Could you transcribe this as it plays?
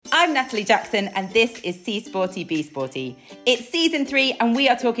I'm Natalie Jackson and this is C Sporty B Sporty. It's season 3 and we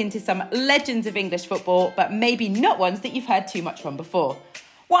are talking to some legends of English football, but maybe not ones that you've heard too much from before.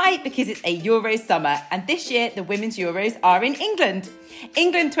 Why? Because it's a Euros summer and this year the Women's Euros are in England.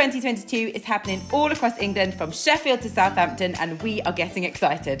 England 2022 is happening all across England from Sheffield to Southampton and we are getting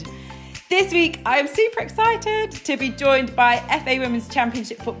excited. This week, I am super excited to be joined by FA Women's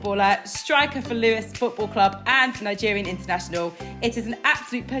Championship footballer, striker for Lewes Football Club and Nigerian international. It is an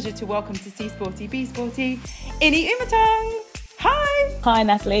absolute pleasure to welcome to C Sporty B Sporty, Ini Umatong. Hi. Hi,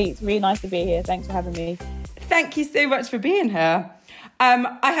 Natalie. It's really nice to be here. Thanks for having me. Thank you so much for being here.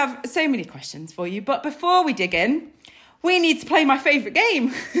 I have so many questions for you, but before we dig in, we need to play my favourite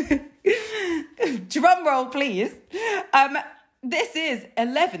game. Drum roll, please. This is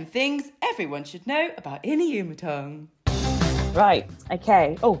 11 things everyone should know about Ini Umatong. Right,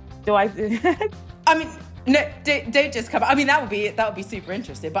 okay. Oh, do I... I mean, no, don't just come... I mean, that would be super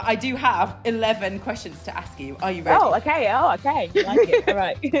interesting, but I do have 11 questions to ask you. Are you ready? Oh, okay. I like it. All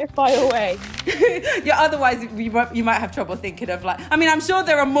right, fire away. Yeah, otherwise you might have trouble thinking of like... I mean, I'm sure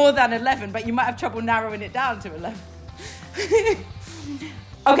there are more than 11, but you might have trouble narrowing it down to 11.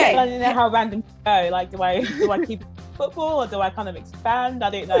 Okay. I don't know how random to go. Like, do I keep football or do I kind of expand? I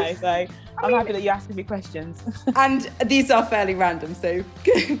don't know. So I'm happy that you're asking me questions. And these are fairly random, so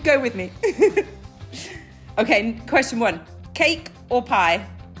go with me. Okay, question 1. Cake or pie?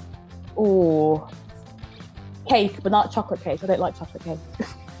 Oh, cake, but not chocolate cake. I don't like chocolate cake.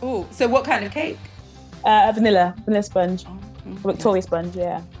 Oh, so what kind of cake? Vanilla sponge. Victoria sponge,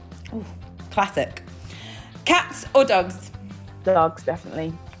 yeah. Ooh, classic. Cats or dogs? Dogs,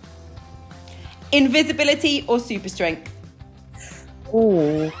 definitely. Invisibility or super strength?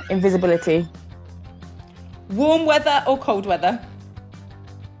 Oh, invisibility. Warm weather or cold weather?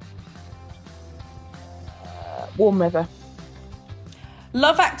 Warm weather.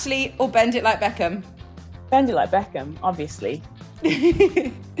 Love Actually or Bend It Like Beckham? Bend It Like Beckham, obviously.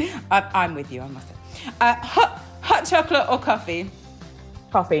 I'm with you, I must say. Hot chocolate or coffee?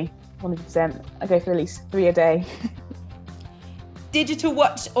 Coffee, 100%. I go for at least 3 a day. Digital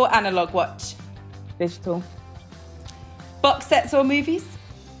watch or analog watch? Digital. Box sets or movies?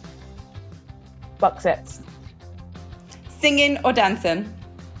 Box sets. Singing or dancing?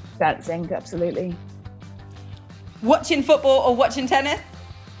 Dancing, absolutely. Watching football or watching tennis?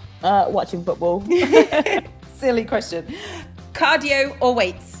 Watching football. Silly question. Cardio or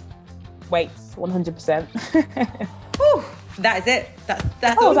weights? Weights, 100%. Whew, that is it. That's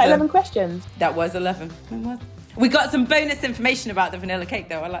was awesome. that 11 questions? That was 11. It was. We got some bonus information about the vanilla cake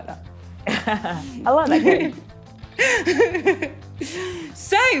though. I like that. I like that cake.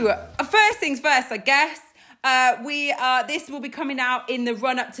 So, first things first, I guess. This will be coming out in the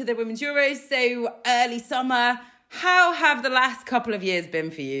run up to the Women's Euros, so early summer. How have the last couple of years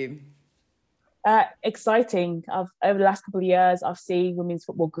been for you? Exciting. Over the last couple of years, I've seen women's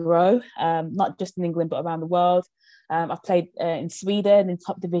football grow, not just in England, but around the world. I've played in Sweden, in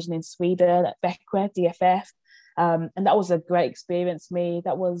top division in Sweden, at Växjö, DFF. And that was a great experience for me.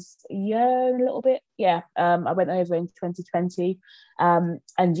 That was a year and a little bit. Yeah. I went over in 2020.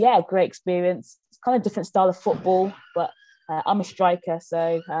 And yeah, great experience. It's kind of different style of football, but I'm a striker.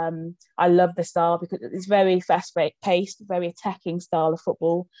 So I love the style because it's very fast-paced, very attacking style of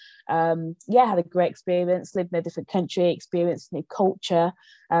football. Yeah, had a great experience, lived in a different country, experienced new culture,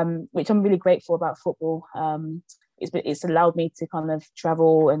 which I'm really grateful about football. It's allowed me to kind of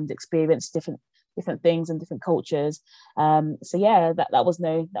travel and experience different things and different cultures. So yeah, that was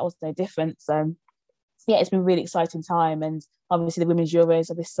no different. So yeah, it's been a really exciting time, and obviously the Women's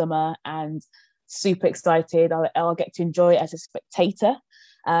Euros are this summer, and super excited. I'll get to enjoy it as a spectator,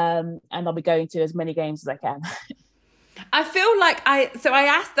 and I'll be going to as many games as I can. I feel like I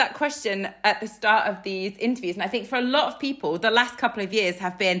asked that question at the start of these interviews, and I think for a lot of people, the last couple of years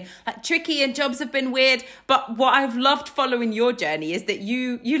have been like tricky and jobs have been weird. But what I've loved following your journey is that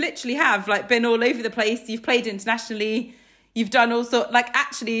you literally have like been all over the place. You've played internationally. You've done all sorts. Like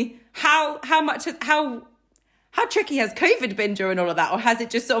actually, how tricky has COVID been during all of that, or has it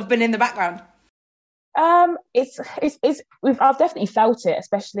just sort of been in the background? I've definitely felt it,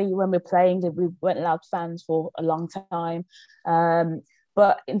 especially when we're playing. We weren't allowed fans for a long time.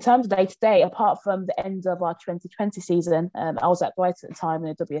 But in terms of day to day, apart from the end of our 2020 season, I was at Brighton at the time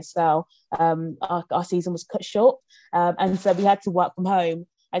in the WSL. Our season was cut short, and so we had to work from home.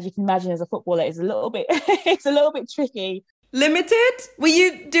 As you can imagine, as a footballer, it's a little bit tricky. Limited? Were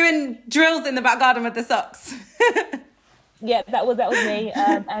you doing drills in the back garden with the socks? Yeah, that was me,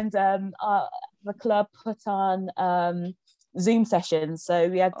 and the club put on Zoom sessions, so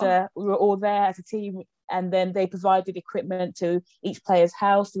we were all there as a team and then they provided equipment to each player's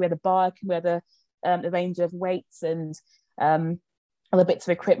house. We had a bike, we had a range of weights and other bits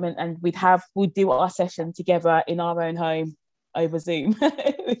of equipment, and we'd do our session together in our own home over Zoom,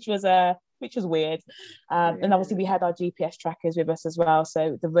 which was weird. And obviously we had our GPS trackers with us as well.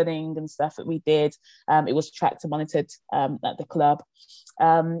 So the running and stuff that we did, it was tracked and monitored at the club.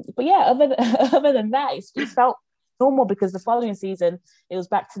 But yeah, other than that, it felt normal, because the following season it was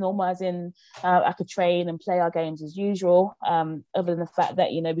back to normal, as in I could train and play our games as usual, other than the fact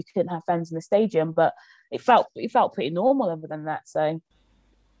that, you know, we couldn't have fans in the stadium, but it felt pretty normal other than that. So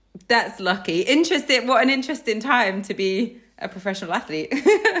that's lucky. Interesting. What an interesting time to be a professional athlete.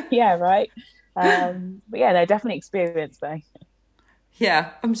 Yeah, right. But yeah, no, definitely experience though.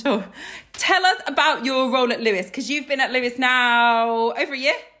 Yeah, I'm sure. Tell us about your role at Lewes, because you've been at Lewes now over a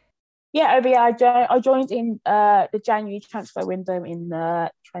year. Yeah, over here, I joined in the January transfer window in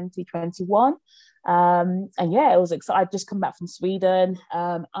 2021. And yeah, it was exciting. I'd just come back from Sweden.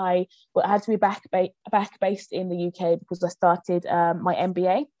 I had to be back based in the UK because I started my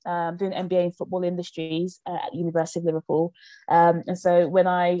MBA, doing an MBA in football industries at the University of Liverpool. And so when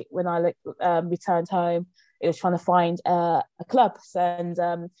I returned home, it was trying to find a club,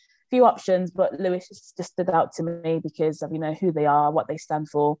 and few options, but Lewes just stood out to me because of, you know, who they are, what they stand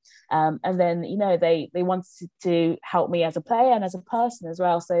for, and then, you know, they wanted to help me as a player and as a person as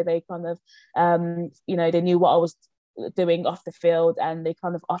well. So they kind of you know, they knew what I was doing off the field, and they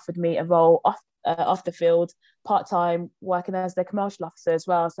kind of offered me a role off the field, part-time, working as their commercial officer as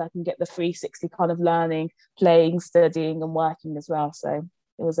well, so I can get the 360 kind of learning, playing, studying and working as well. So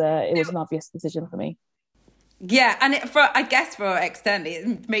it was an obvious decision for me. Yeah, and I guess for externally,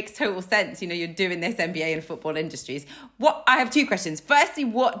 it makes total sense. You know, you're doing this MBA in football industries. I have two questions. Firstly,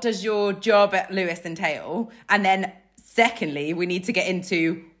 what does your job at Lewes entail? And then secondly, we need to get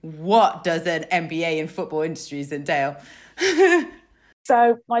into what does an MBA in football industries entail?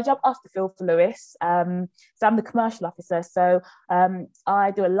 So my job off the field for Lewes, so I'm the commercial officer. So I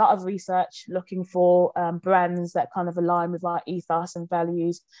do a lot of research looking for brands that kind of align with our ethos and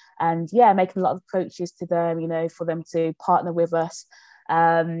values, and yeah, making a lot of approaches to them, you know, for them to partner with us.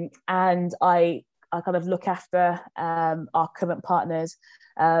 And I kind of look after our current partners,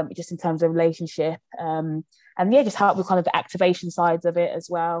 just in terms of relationship, and yeah, just help with kind of the activation sides of it as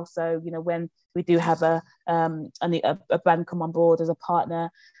well. So, you know, when we do have a brand come on board as a partner,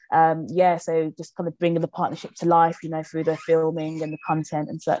 yeah, so just kind of bringing the partnership to life, you know, through the filming and the content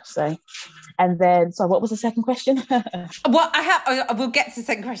and such. So, and then, so what was the second question? Well, we'll get to the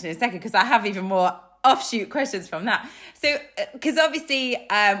second question in a second, because I have even more offshoot questions from that. So, because obviously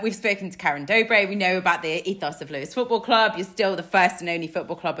we've spoken to Karen Dobre, we know about the ethos of Lewes Football Club. You're still the first and only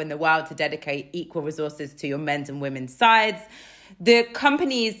football club in the world to dedicate equal resources to your men's and women's sides. The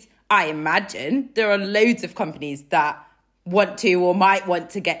companies, I imagine, there are loads of companies that want to or might want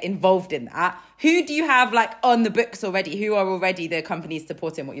to get involved in that. Who do you have like on the books already? Who are already the companies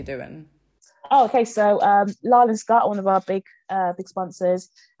supporting what you're doing? Oh, okay. So Lyle and Scott, one of our big sponsors.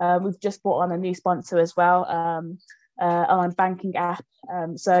 We've just brought on a new sponsor as well, online banking app.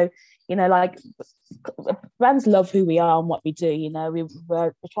 So, you know, like brands love who we are and what we do. You know,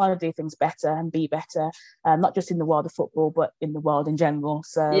 we're trying to do things better and be better, not just in the world of football, but in the world in general.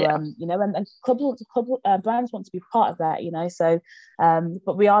 So, yeah. You know, and brands want to be part of that, you know. So,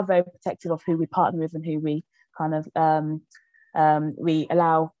 but we are very protective of who we partner with and who we kind of we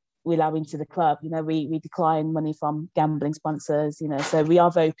allow into the club. You know, we decline money from gambling sponsors, you know, so we are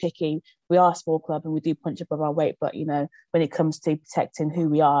very picky. We are a small club and we do punch above our weight, but, you know, when it comes to protecting who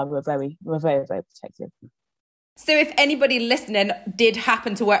we are, we're very, very protective. So if anybody listening did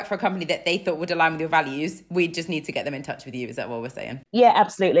happen to work for a company that they thought would align with your values, we just need to get them in touch with you. Is that what we're saying? Yeah,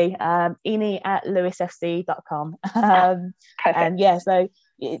 absolutely. Eni@lewesfc.com. And yeah, so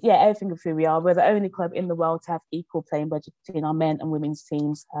yeah, everything of who we are. We're the only club in the world to have equal playing budget between our men and women's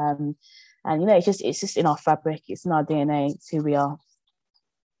teams. And you know, it's just in our fabric. It's in our DNA. It's who we are.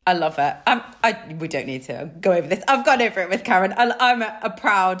 I love it. We don't need to go over this. I've gone over it with Karen. I'm a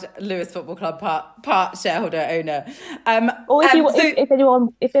proud Lewes Football Club part shareholder owner. Or if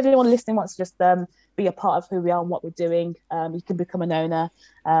anyone listening wants to just be a part of who we are and what we're doing, you can become an owner.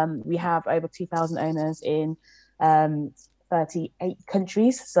 We have over 2,000 owners in 38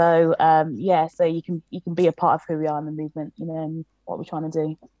 countries. So yeah, so you can be a part of who we are in the movement, you know, and what we're trying to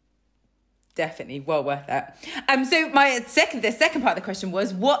do. Definitely well worth it. So the second part of the question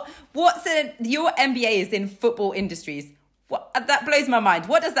was your MBA is in football industries. That blows my mind.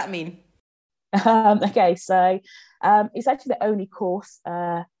 What does that mean? Okay, so it's actually the only course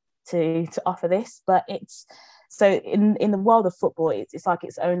to offer this, but it's so in the world of football, it's like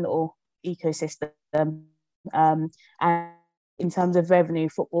its own little ecosystem. And in terms of revenue,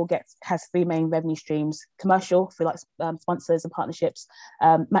 football has three main revenue streams: commercial for like sponsors and partnerships,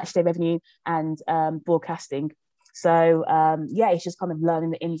 match day revenue, and broadcasting. So it's just kind of learning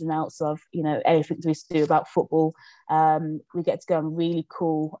the ins and outs of everything there is to do about football. We get to go on really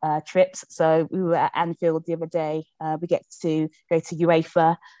cool trips. So we were at Anfield the other day. We get to go to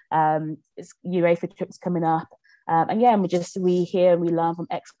UEFA. It's UEFA trips coming up. And we hear and we learn from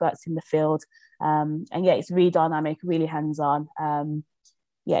experts in the field. It's really dynamic, really hands-on.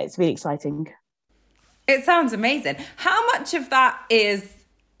 It's really exciting. It sounds amazing. How much of that is,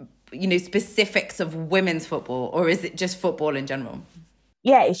 specifics of women's football, or is it just football in general?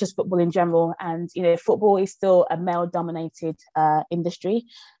 Yeah, it's just football in general. And, football is still a male-dominated industry.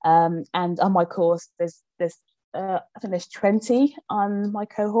 And on my course, there's I think there's 20 on my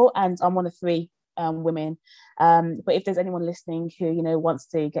cohort, and I'm one of 3 women. But if there's anyone listening who wants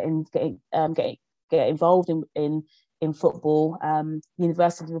to get involved in football,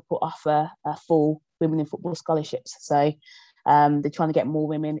 universities will offer full women in football scholarships. So they're trying to get more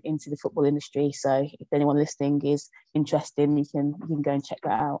women into the football industry. So if anyone listening is interested, you can go and check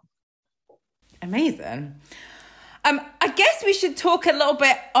that out. Amazing. I guess we should talk a little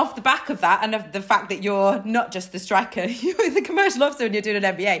bit off the back of that, and of the fact that you're not just the striker, you're the commercial officer and you're doing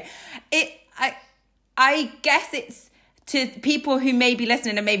an MBA. I guess it's, to people who may be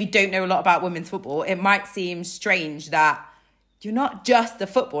listening and maybe don't know a lot about women's football, it might seem strange that you're not just a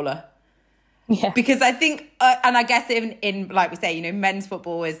footballer. Yeah. Because I think, and I guess in like we say, men's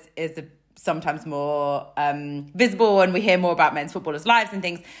football is sometimes more visible, and we hear more about men's footballers' lives and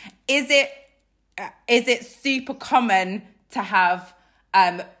things. Is it super common to have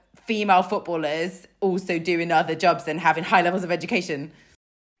female footballers also doing other jobs and having high levels of education?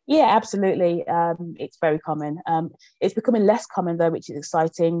 Yeah, absolutely. It's very common. It's becoming less common though, which is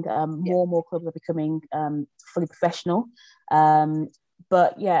exciting. More and more clubs are becoming fully professional.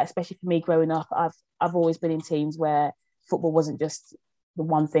 But yeah, especially for me growing up, I've always been in teams where football wasn't just the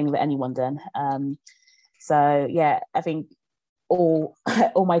one thing that anyone done. So yeah, I think all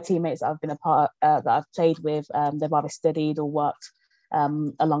my teammates that I've been a part that I've played with, they've either studied or worked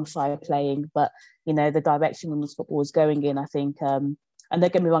alongside playing. But the direction women's football is going in, I think. And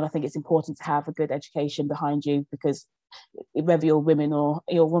don't get me wrong, I think it's important to have a good education behind you, because whether you're woman or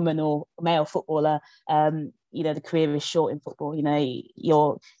male footballer, the career is short in football.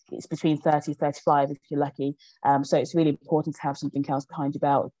 It's between 30, 35 if you're lucky. So it's really important to have something else behind your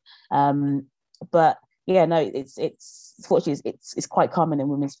belt. But yeah, no, it's fortunately it's quite common in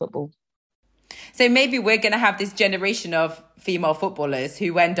women's football. So maybe we're going to have this generation of female footballers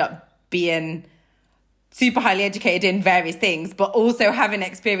who end up being super highly educated in various things, but also having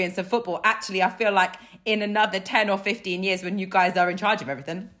experience of football. Actually, I feel like in another 10 or 15 years, when you guys are in charge of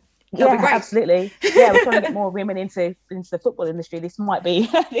everything, it'll be great. Absolutely. Yeah, we're trying to get more women into the football industry. This might be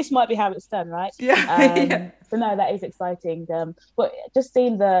how it's done, right? Yeah. So no, that is exciting. But just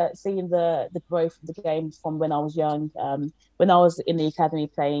seeing the growth of the game from when I was young, when I was in the academy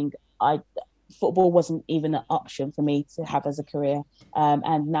playing, football wasn't even an option for me to have as a career,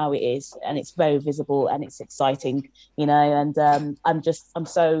 and now it is, and it's very visible and it's exciting, and I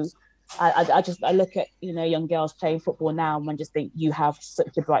look at young girls playing football now, and I just think you have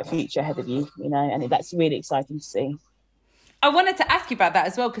such a bright future ahead of you, and that's really exciting to see. I wanted to ask you about that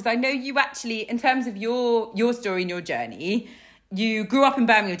as well, because I know you actually, in terms of your story and your journey, you grew up in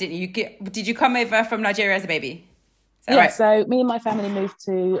Birmingham, didn't you? Did you come over from Nigeria as a baby? Yeah, right? So me and my family moved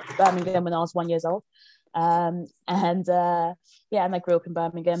to Birmingham when I was 1 year old. And I grew up in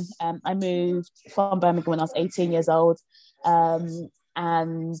Birmingham. I moved from Birmingham when I was 18 years old. So I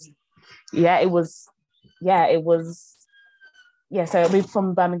moved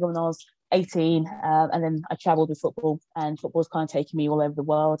from Birmingham when I was 18, and then I travelled with football, and football's kind of taken me all over the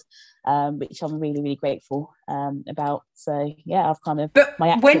world, which I'm really, really grateful about. So yeah, I've kind of, my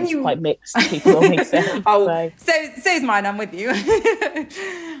accent's quite mixed, people always say. So's mine, I'm with you.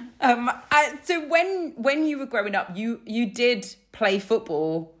 So when you were growing up, you did play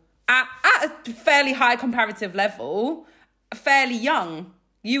football at a fairly high comparative level, fairly young.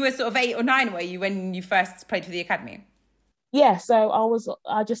 You were sort of 8 or 9, were you, when you first played for the academy? Yeah, so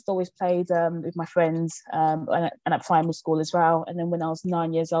I just always played with my friends, and at primary school as well. And then when I was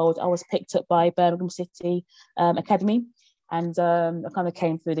 9 years old, I was picked up by Birmingham City Academy, and I kind of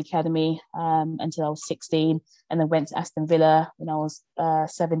came through the academy until I was 16, and then went to Aston Villa when I was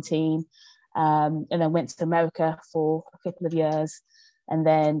 17, and then went to America for a couple of years, and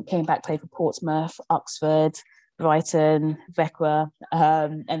then came back, played for Portsmouth, Oxford, Brighton, Vecchia,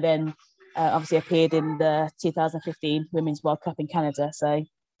 and then obviously appeared in the 2015 Women's World Cup in Canada. So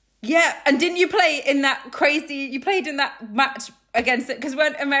Yeah, and didn't you play in that crazy? You played in that match against it because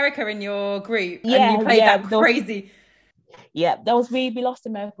weren't America in your group, and you played that crazy. We lost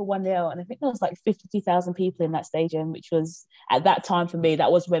America 1-0, and I think there was like 52,000 people in that stadium, which was at that time for me.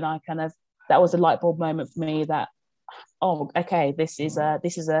 That was when that was a light bulb moment for me. That okay, this is a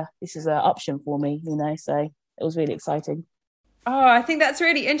option for me, you know. So it was really exciting. Oh, I think that's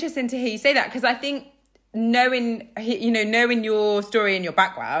really interesting to hear you say that, because I think knowing your story and your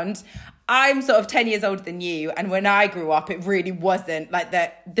background, I'm sort of 10 years older than you, and when I grew up, it really wasn't like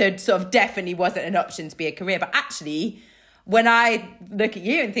that. There sort of definitely wasn't an option to be a career. But actually, when I look at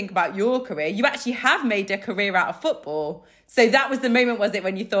you and think about your career, you actually have made a career out of football. So that was the moment, was it,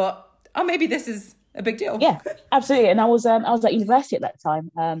 when you thought, oh, maybe this is a big deal? Yeah, absolutely. And I was at university at that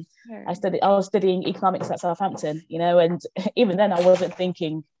time. I was studying economics at Southampton, you know, and even then I wasn't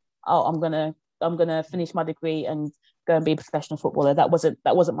thinking, oh, I'm gonna finish my degree and go and be a professional footballer. That wasn't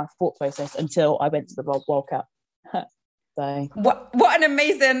my thought process until I went to the World Cup. So what an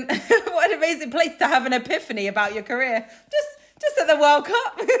amazing place to have an epiphany about your career. Just at the World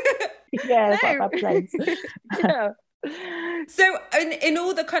Cup. Yeah, it's like that place. Yeah. So in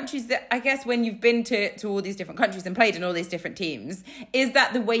all the countries that, I guess, when you've been to all these different countries and played in all these different teams, is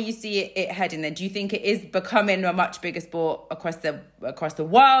that the way you see it heading then? Do you think it is becoming a much bigger sport across the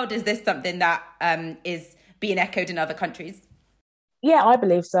world? Is this something that is being echoed in other countries? Yeah, I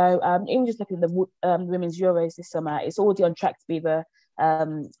believe so. Even just looking at the Women's Euros this summer, it's already on track to be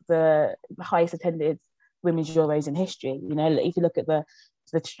the highest attended Women's Euros in history. You know, if you look at the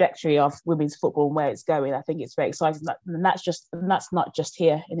trajectory of women's football and where it's going, I think it's very exciting. And that's not just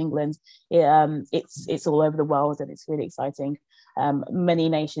here in England. It's all over the world, and it's really exciting. Many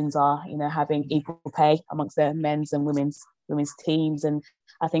nations are, you know, having equal pay amongst their men's and women's teams, and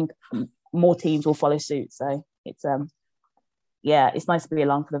I think more teams will follow suit. So it's it's nice to be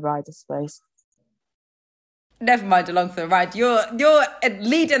along for the ride, I suppose. Never mind along for the ride. You're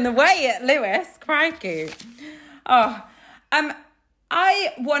leading the way at Lewes. Crikey. Oh,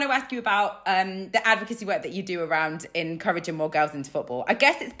 I want to ask you about the advocacy work that you do around encouraging more girls into football. I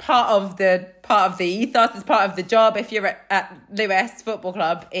guess it's part of the ethos, it's part of the job. If you're at Lewes Football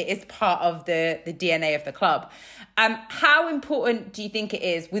Club, it is part of the DNA of the club. How important do you think it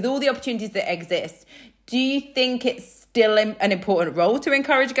is, with all the opportunities that exist, do you think it's still an important role to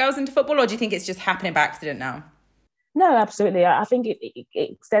encourage girls into football, or do you think it's just happening by accident now? No, absolutely. I think it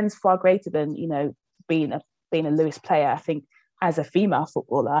extends far greater than, you know, being a Lewes player. I think as a female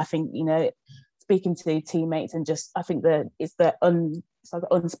footballer, I think, you know, speaking to teammates and just, I think that it's like an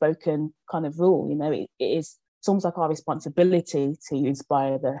unspoken kind of rule, you know, it's almost like our responsibility to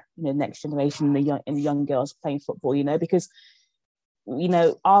inspire the, you know, next generation and the young girls playing football, you know, because, you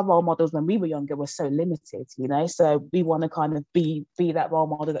know, our role models when we were younger were so limited, you know, so we want to kind of be that role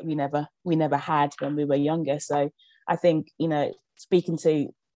model that we never had when we were younger. So I think, you know,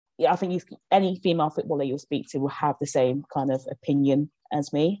 I think any female footballer you'll speak to will have the same kind of opinion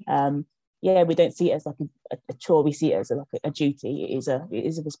as me. We don't see it as like a chore. We see it as like a duty. It is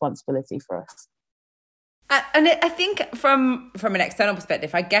a responsibility for us. And I think from an external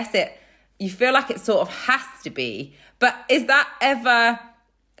perspective, I guess you feel like it sort of has to be. But is that ever?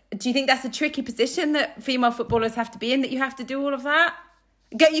 Do you think that's a tricky position that female footballers have to be in? That you have to do all of that?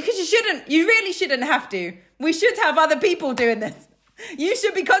 Because you really shouldn't have to. We should have other people doing this. You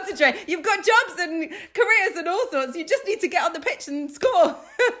should be concentrating. You've got jobs and careers and all sorts. You just need to get on the pitch and score.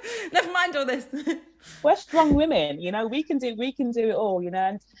 Never mind all this. We're strong women, you know. We can do it all, you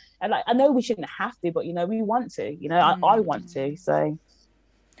know. And like, I know we shouldn't have to, but you know, we want to. You know, I want to. So.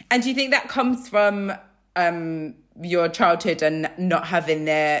 And do you think that comes from your childhood and not having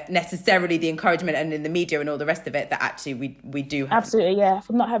necessarily the encouragement and in the media and all the rest of it that actually we do have? Absolutely, yeah.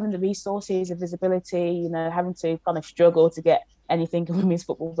 From not having the resources, the visibility, you know, having to kind of struggle to get anything in women's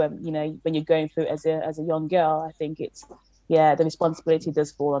football when you're going through it as a young girl, I think the responsibility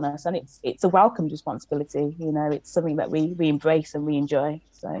does fall on us, and it's a welcomed responsibility. You know, it's something that we embrace and we enjoy.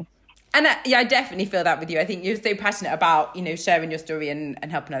 So. And I definitely feel that with you. I think you're so passionate about, you know, sharing your story and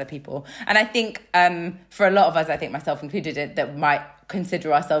helping other people. And I think for a lot of us, I think myself included, that might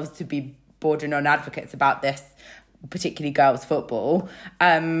consider ourselves to be bordering on advocates about this, particularly girls' football.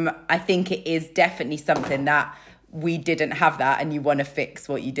 I think it is definitely something that we didn't have that, and you want to fix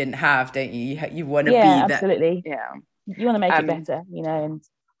what you didn't have, don't you? You want to be that. Absolutely. Yeah. You want to make it better, you know, and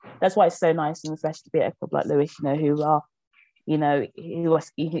that's why it's so nice, and especially to be at a club like Lewes, you know, who are, you know, who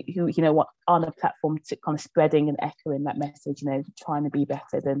you know, what on a platform to kind of spreading and echoing that message, you know, trying to be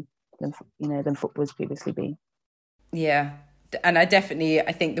better than football's previously been. Yeah. And I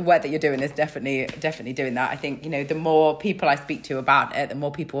think the work that you're doing is definitely doing that. I think, the more people I speak to about it, the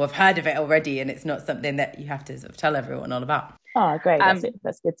more people have heard of it already, and it's not something that you have to sort of tell everyone all about. Oh, great. That's it.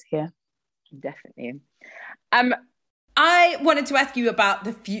 That's good to hear. Definitely. I wanted to ask you about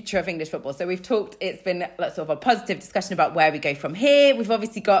the future of English football. So we've talked, it's been sort of a positive discussion about where we go from here. We've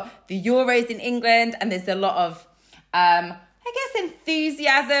obviously got the Euros in England, and there's a lot of,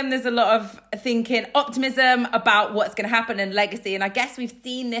 enthusiasm. There's a lot of thinking, optimism about what's going to happen and legacy. And I guess we've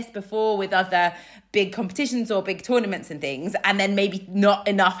seen this before with other big competitions or big tournaments and things, and then maybe not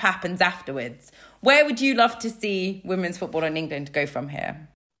enough happens afterwards. Where would you love to see women's football in England go from here?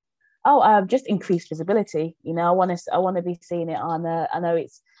 Just increased visibility. I want to be seeing it on. I know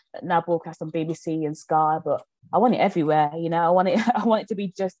it's now broadcast on BBC and Sky, but I want it everywhere. I want it to be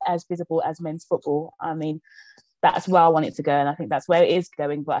just as visible as men's football. I mean, that's where I want it to go, and I think that's where it is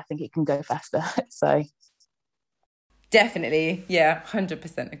going. But I think it can go faster. So, definitely, yeah,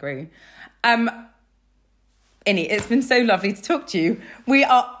 100% agree. Innie, it's been so lovely to talk to you. We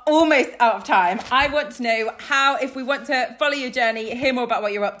are almost out of time. I want to know how, if we want to follow your journey, hear more about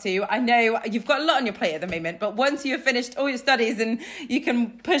what you're up to. I know you've got a lot on your plate at the moment, but once you've finished all your studies and you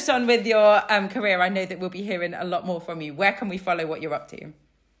can push on with your career, I know that we'll be hearing a lot more from you. Where can we follow what you're up to?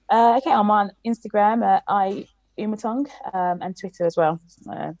 Okay, I'm on Instagram at @iUmatong, and Twitter as well.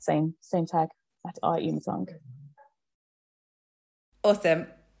 Same tag at @iUmatong. Awesome.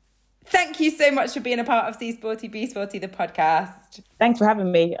 Thank you so much for being a part of C Sporty, B Sporty, the podcast. Thanks for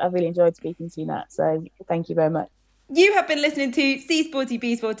having me. I really enjoyed speaking to you, Nat. So thank you very much. You have been listening to C Sporty,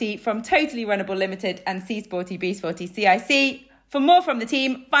 B Sporty from Totally Runnable Limited and C Sporty, B Sporty, CIC. For more from the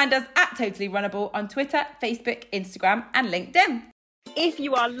team, find us at Totally Runnable on Twitter, Facebook, Instagram and LinkedIn. If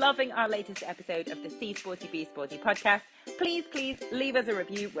you are loving our latest episode of the C Sporty, B Sporty podcast, please leave us a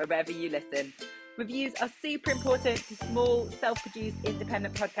review wherever you listen. Reviews are super important to small, self-produced,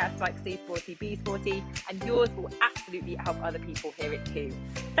 independent podcasts like C Sporty, B Sporty, and yours will absolutely help other people hear it too.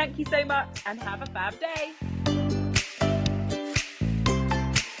 Thank you so much and have a fab day.